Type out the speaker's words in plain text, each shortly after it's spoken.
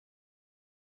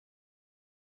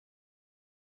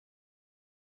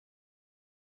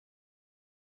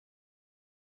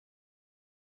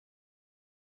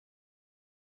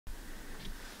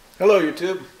Hello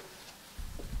YouTube.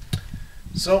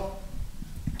 So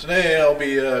today I'll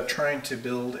be trying to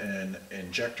build an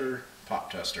injector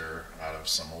pop tester out of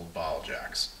some old ball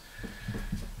jacks.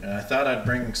 And I thought I'd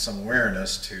bring some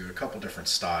awareness to a couple different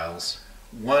styles.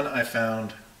 One I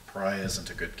found probably isn't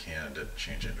a good candidate to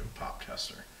change into a pop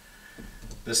tester.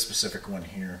 This specific one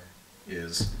here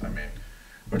is,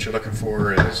 what you're looking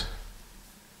for is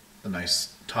the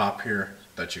nice top here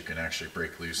that you can actually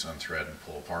break loose, unthread, and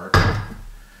pull apart.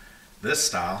 This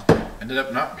style ended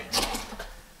up not being.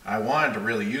 I wanted to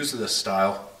really use this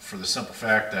style for the simple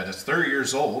fact that it's 30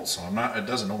 years old, so it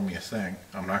doesn't owe me a thing.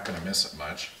 I'm not going to miss it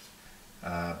much.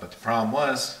 But the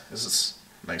problem is it's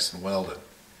nice and welded.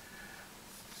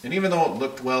 And even though it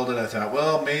looked welded, I thought,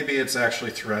 well, maybe it's actually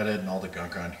threaded and all the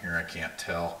gunk on here, I can't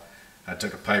tell. I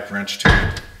took a pipe wrench to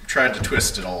it, tried to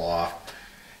twist it all off.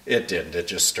 It didn't. It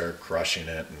just started crushing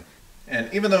it.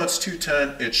 And even though it's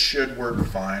 210, it should work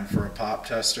fine for a pop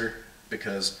tester,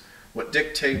 because what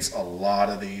dictates a lot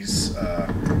of these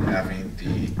having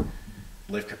the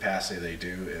lift capacity they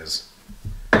do is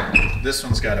this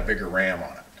one's got a bigger ram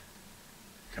on it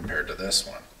compared to this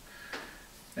one.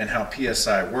 And how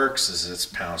PSI works is it's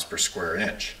pounds per square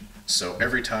inch. So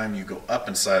every time you go up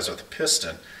in size with a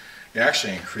piston, you're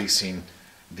actually increasing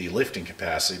the lifting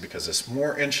capacity because it's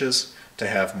more inches to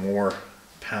have more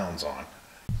pounds on.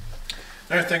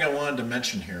 Another thing I wanted to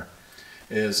mention here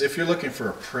is if you're looking for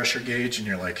a pressure gauge and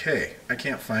you're like, hey, I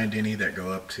can't find any that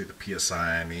go up to the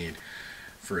PSI I need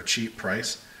for a cheap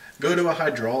price, go to a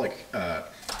hydraulic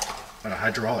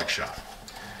shop.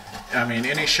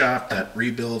 Any shop that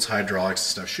rebuilds hydraulics and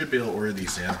stuff should be able to order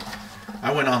these in.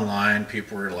 I went online,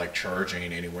 people were like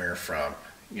charging anywhere from,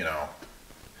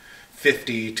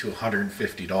 $50 to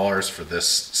 $150 for this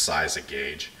size of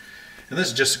gauge. And this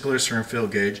is just a glycerin fill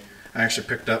gauge. I actually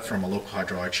picked up from a local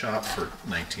hydraulic shop for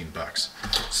 19 bucks.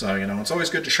 So, it's always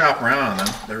good to shop around on them.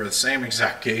 They're the same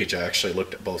exact gauge. I actually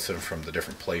looked at both of them from the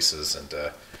different places, and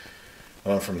the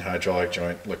one from the hydraulic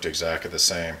joint looked exactly the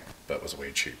same, but was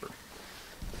way cheaper.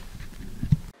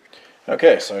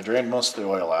 Okay, so I drained most of the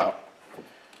oil out.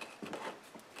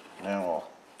 Now we'll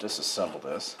disassemble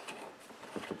this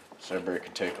so everybody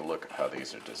can take a look at how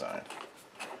these are designed.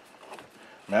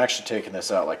 I'm actually taking this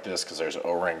out like this because there's an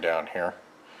O-ring down here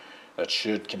that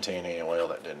should contain any oil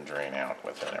that didn't drain out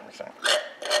with it and everything.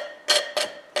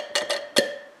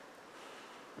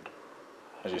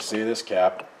 As you see, this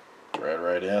cap thread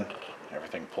right in,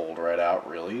 everything pulled right out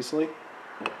real easily.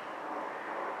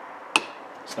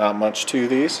 It's not much to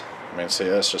these. See,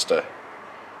 that's just a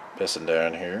piston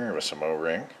down here with some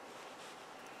O-ring.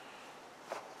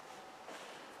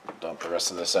 Dump the rest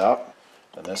of this out,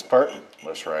 and this part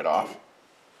lifts right off.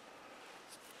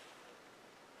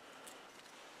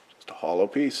 Just a hollow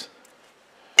piece.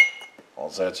 All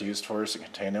that's used for is to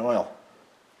contain the oil.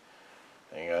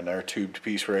 And you got another tubed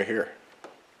piece right here.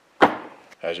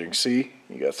 As you can see,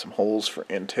 you got some holes for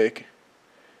intake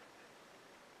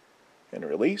and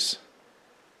release.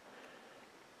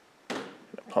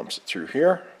 Pumps it through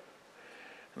here,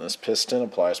 and this piston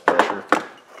applies pressure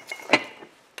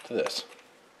to this.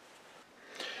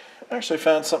 I actually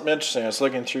found something interesting. I was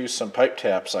looking through some pipe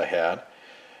taps I had,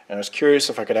 and I was curious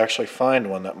if I could actually find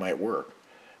one that might work.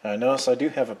 And I noticed I do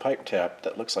have a pipe tap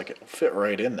that looks like it will fit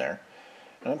right in there,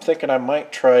 and I'm thinking I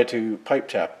might try to pipe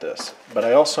tap this. But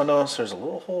I also noticed there's a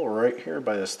little hole right here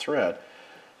by this thread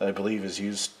that I believe is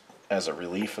used as a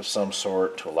relief of some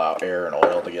sort to allow air and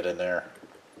oil to get in there.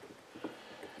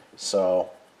 So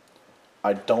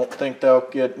I don't think they'll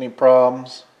get any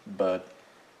problems, but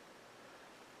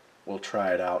we'll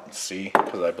try it out and see,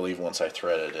 because I believe once I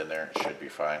thread it in there it should be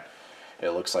fine. It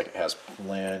looks like it has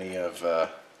plenty of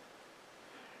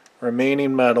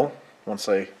remaining metal once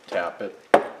I tap it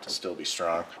to still be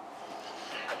strong.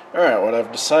 Alright, what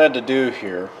I've decided to do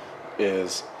here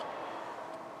is,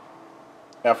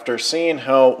 after seeing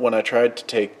how when I tried to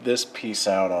take this piece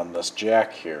out on this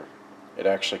jack here, it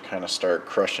actually kind of started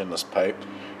crushing this pipe.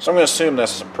 So I'm going to assume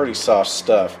that's some pretty soft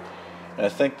stuff, and I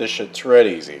think this should thread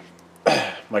easy.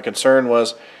 My concern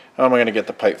was, how am I going to get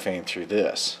the pipe fitting through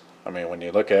this? When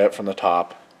you look at it from the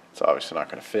top, it's obviously not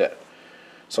going to fit.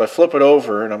 So I flip it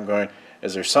over and I'm going,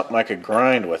 is there something I could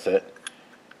grind with it,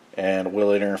 and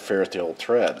will it interfere with the old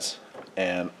threads?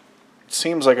 And it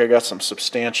seems like I got some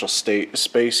substantial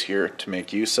space here to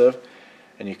make use of,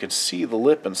 and you can see the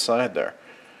lip inside there.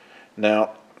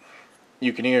 Now,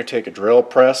 you can either take a drill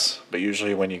press, but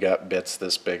usually when you got bits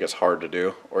this big it's hard to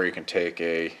do, or you can take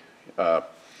a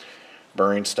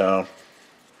burring stone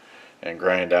and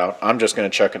grind out. I'm just going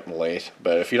to chuck it in the lathe,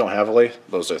 but if you don't have a lathe,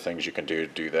 those are things you can do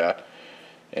to do that.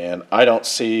 And I don't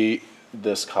see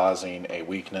this causing a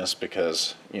weakness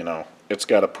because, it's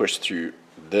got to push through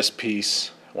this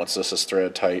piece. Once this is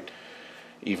thread tight,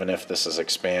 even if this is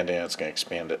expanding, it's going to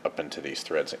expand it up into these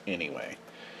threads anyway.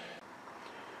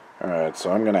 Alright,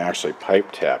 so I'm going to actually pipe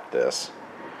tap this,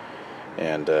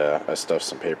 and I stuffed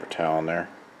some paper towel in there.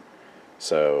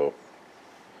 So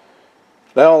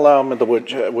that'll allow me, the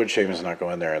wood shavings not go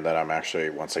in there, and then I'm actually,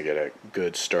 once I get a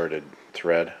good started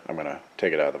thread, I'm going to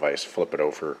take it out of the vise, flip it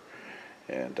over,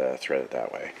 and thread it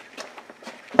that way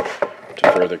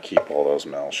to further keep all those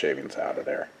metal shavings out of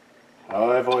there.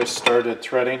 How I've always started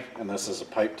threading, and this is a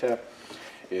pipe tap,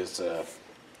 is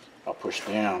I'll push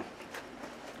down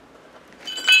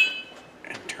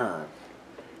and turn.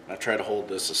 I try to hold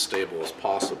this as stable as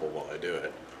possible while I do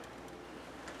it.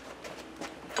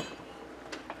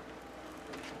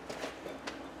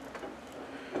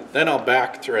 Then I'll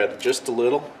back thread just a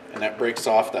little, and that breaks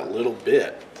off that little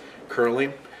bit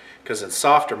curling, because in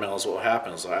softer metals what will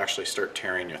happen is they'll actually start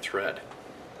tearing your thread.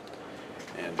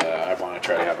 And I want to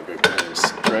try to have a good clean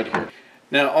thread here.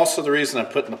 Now also the reason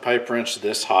I'm putting the pipe wrench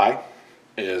this high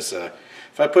is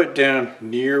if I put it down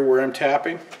near where I'm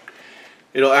tapping,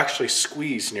 it'll actually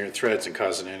squeeze near the threads and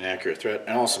cause an inaccurate thread,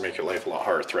 and also make your life a lot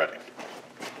harder threading.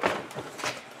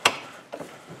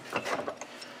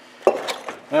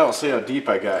 Now we'll see how deep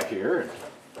I got here and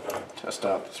test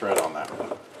out the thread on that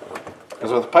one.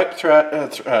 Because with a pipe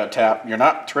tap, you're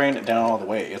not threading it down all the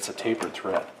way, it's a tapered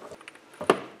thread.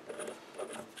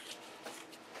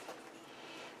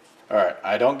 Alright,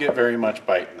 I don't get very much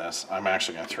bite in this. I'm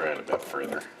actually going to thread it a bit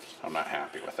further. I'm not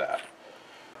happy with that.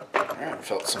 Alright,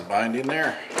 felt some binding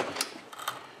there.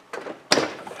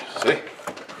 See?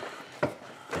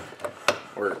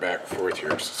 Work back and forth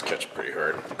here because it's catching pretty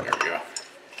hard. There we go.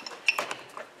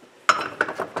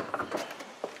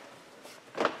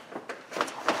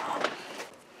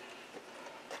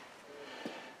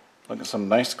 Look at some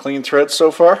nice clean threads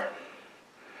so far.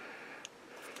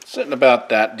 Sitting about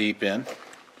that deep in.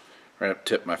 Right up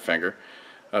tip of my finger.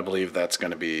 I believe that's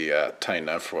going to be tight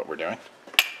enough for what we're doing.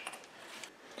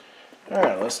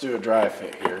 Alright, let's do a dry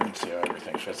fit here and see how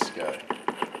everything fits together.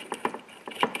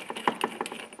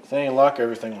 With any luck,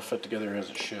 everything will fit together as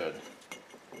it should.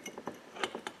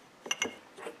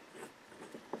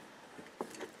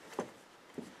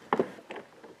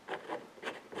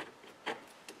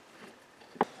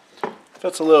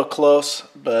 Fits a little close,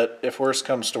 but if worse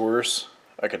comes to worse,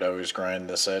 I could always grind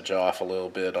this edge off a little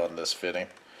bit on this fitting.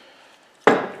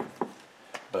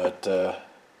 But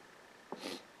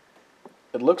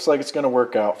it looks like it's going to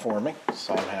work out for me,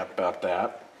 so I'm happy about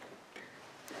that.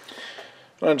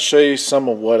 I'm going to show you some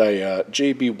of what I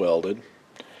JB welded.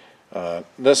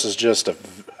 This is just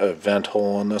a vent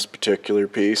hole on this particular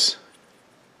piece.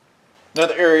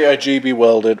 Another area I JB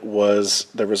welded was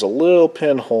there was a little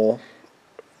pinhole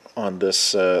on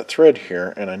this thread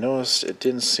here, and I noticed it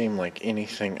didn't seem like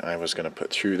anything I was going to put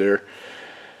through there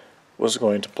was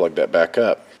going to plug that back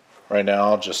up. Right now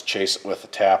I'll just chase it with a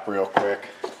tap real quick,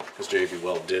 because JB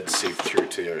Weld did seep through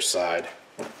to the other side.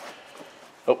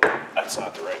 Oh, that's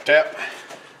not the right tap.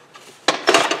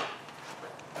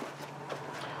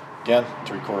 Again,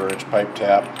 3/4 inch pipe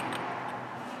tap.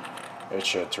 It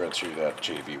should thread through that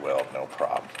JB Weld, no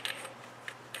problem.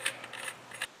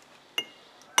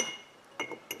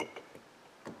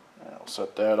 I'll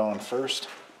set that on first.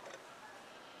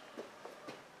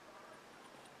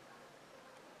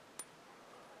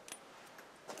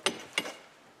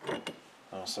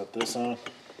 I'll set this on.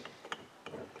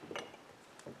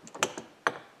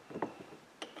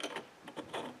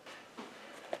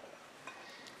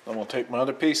 Then we'll take my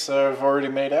other piece that I've already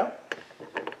made out.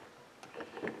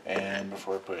 And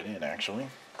before I put it in, actually,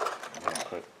 I'm going to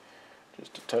put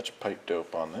just a touch of pipe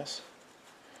dope on this.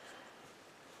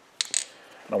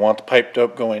 I want the pipe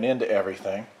dope going into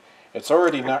everything. It's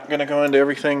already not going to go into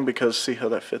everything because see how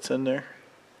that fits in there?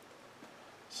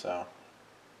 So,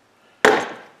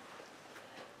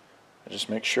 just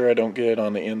make sure I don't get it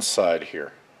on the inside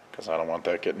here, because I don't want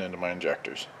that getting into my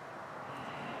injectors.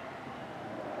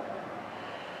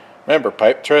 Remember,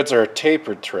 pipe threads are a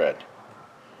tapered thread.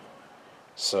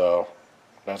 So,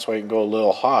 that's why you can go a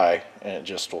little high and it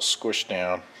just will squish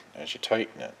down as you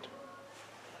tighten it.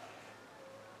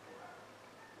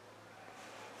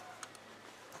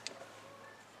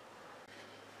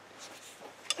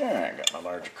 Alright, I got my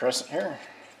larger crescent here.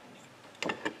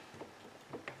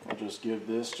 I'll just give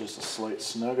this just a slight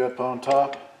snug up on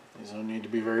top. These don't need to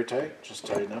be very tight, just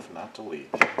tight enough not to leak.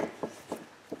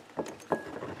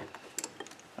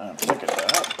 I'm thinking of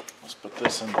that. Let's put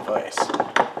this in the vise.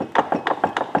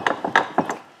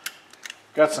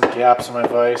 Got some gaps in my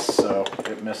vise, so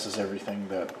it misses everything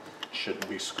that shouldn't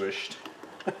be squished.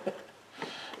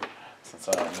 since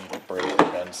I don't need to break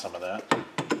or bend some of that.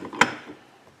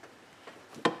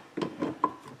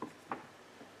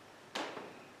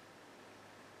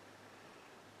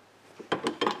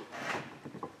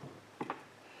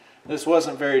 This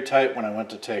wasn't very tight when I went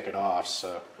to take it off,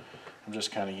 so I'm just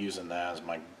kind of using that as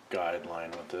my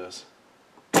guideline with this.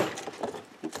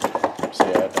 See,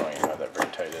 I don't even have that very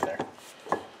tight in there.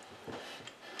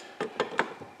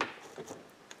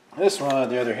 This one, on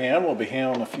the other hand, will be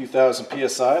handling a few thousand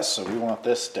psi, so we want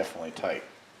this definitely tight.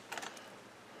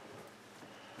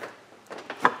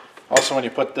 Also, when you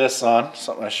put this on,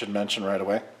 something I should mention right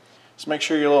away, just make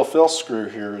sure your little fill screw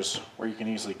here is where you can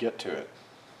easily get to it.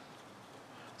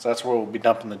 So that's where we'll be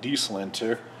dumping the diesel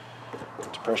into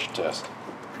to pressure test.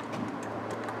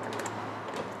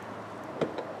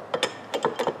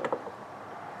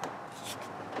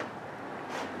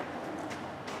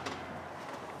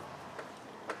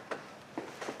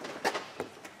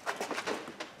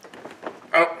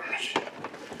 Oh, shit.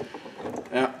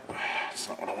 Yeah, that's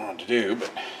not what I wanted to do,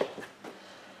 but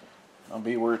I'll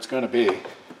be where it's going to be.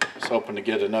 Just hoping to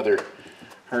get another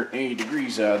 180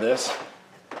 degrees out of this.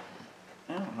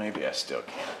 Well, maybe I still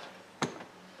can't.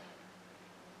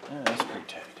 Yeah, that's pretty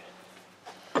tight.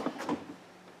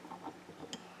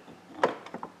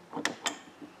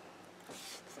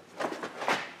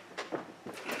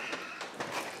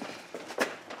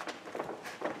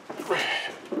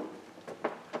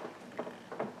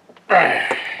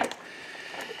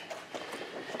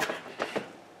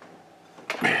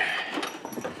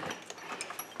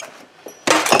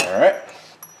 Alright,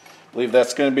 believe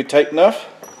that's going to be tight enough.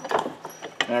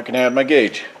 Now I can add my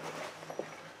gauge.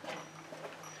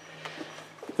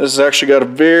 This has actually got a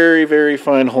very, very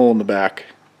fine hole in the back.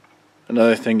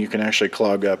 Another thing you can actually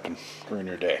clog up and ruin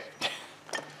your day.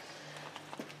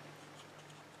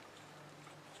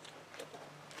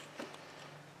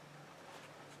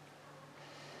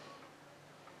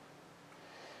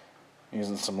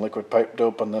 Using some liquid pipe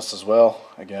dope on this as well.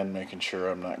 Again, making sure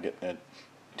I'm not getting it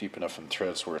deep enough in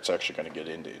threads where it's actually going to get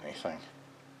into anything.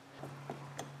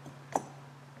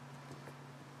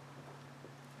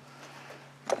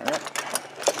 Alright,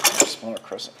 smaller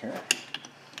crescent here.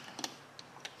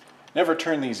 Never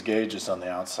turn these gauges on the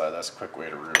outside, that's a quick way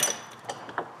to ruin it.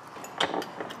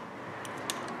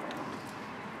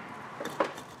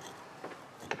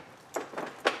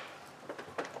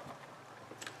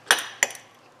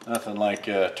 Nothing like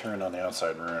turn on the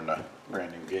outside and ruin a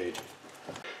brand new gauge.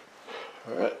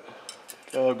 Alright,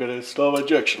 now I'm going to install my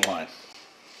injection line.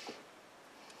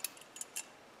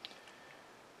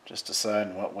 Just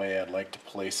deciding what way I'd like to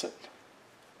place it.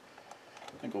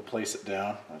 I think we'll place it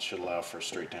down. That should allow for a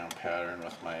straight down pattern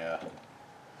with my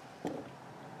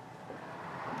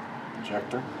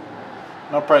injector.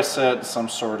 And I'll probably set some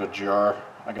sort of jar.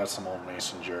 I got some old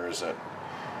mason jars that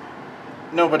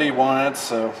nobody wanted,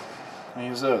 so I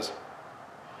use those.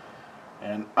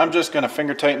 And I'm just going to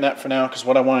finger tighten that for now, because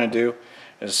what I want to do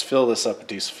is fill this up with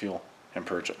diesel fuel and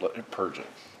purge it.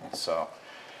 So,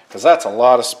 because that's a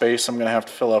lot of space I'm going to have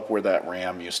to fill up where that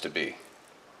ram used to be.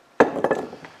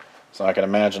 So I can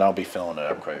imagine I'll be filling it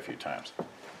up quite a few times.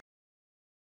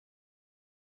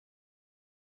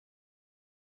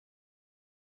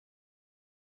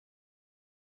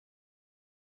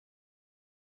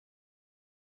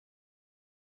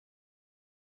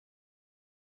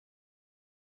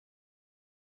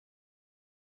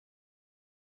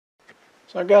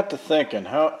 So I got to thinking,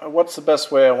 what's the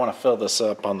best way I want to fill this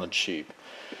up on the cheap?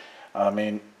 I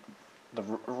mean, the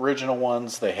original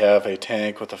ones, they have a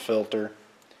tank with a filter.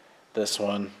 This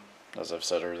one, as I've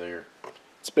said earlier,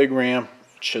 it's a big ram,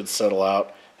 it should settle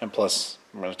out, and plus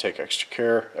I'm going to take extra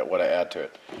care at what I add to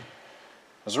it. I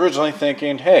was originally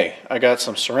thinking, hey, I got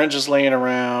some syringes laying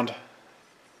around,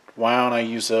 why don't I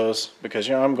use those? Because,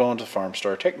 you know, I'm going to the farm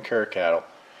store, taking care of cattle,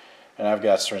 and I've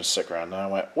got syringes sitting around. And I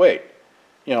went, wait,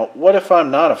 you know, what if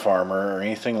I'm not a farmer or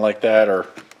anything like that, or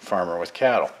farmer with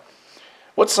cattle?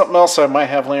 What's something else I might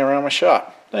have laying around my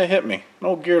shop? That hit me, an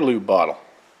old gear lube bottle.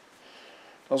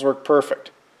 Those work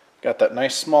perfect. Got that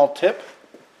nice small tip.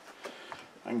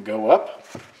 I can go up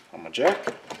on my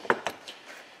jack.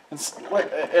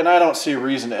 And I don't see a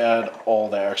reason to add all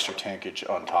that extra tankage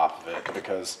on top of it,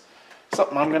 because it's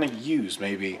something I'm going to use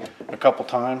maybe a couple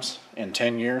times in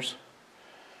 10 years.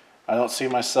 I don't see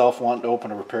myself wanting to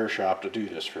open a repair shop to do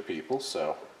this for people,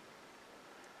 so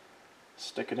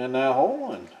stick it in that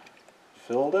hole and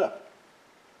fill it up.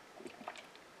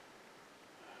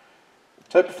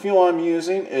 The type of fuel I'm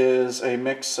using is a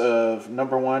mix of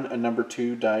number 1 and number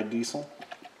 2 dyed diesel.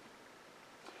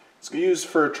 It's used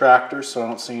for a tractor, so I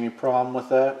don't see any problem with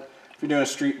that. If you're doing a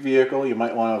street vehicle, you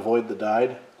might want to avoid the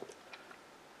dyed.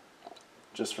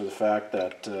 just for the fact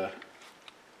that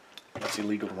it's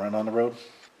illegal to run on the road.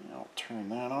 I'll turn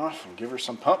that off and give her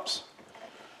some pumps.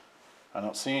 I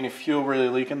don't see any fuel really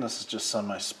leaking. This is just some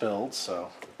I spilled, so.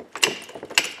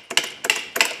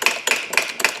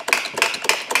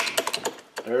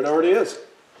 There it already is.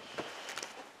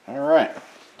 Alright,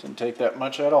 didn't take that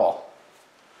much at all.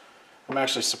 I'm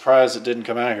actually surprised it didn't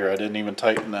come out here. I didn't even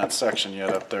tighten that section yet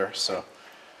up there, so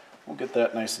we'll get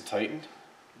that nice and tightened.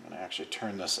 I'm going to actually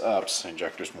turn this up so the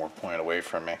injector's more pointed away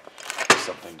from me if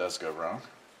something does go wrong.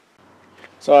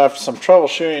 So after some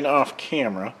troubleshooting off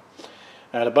camera,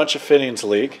 I had a bunch of fittings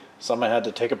leak. Some I had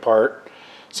to take apart.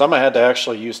 Some I had to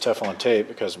actually use Teflon tape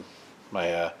because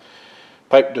my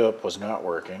pipe dope was not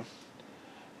working.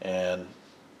 And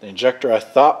the injector I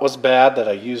thought was bad that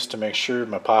I used to make sure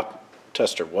my pop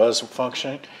tester was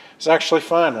functioning is actually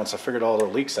fine once I figured all the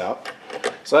leaks out.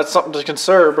 So that's something to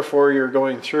consider before you're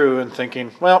going through and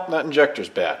thinking, well, that injector's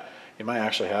bad. You might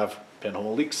actually have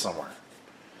pinhole leaks somewhere.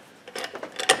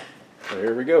 So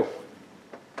here we go.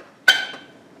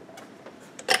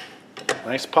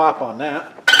 Nice pop on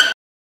that.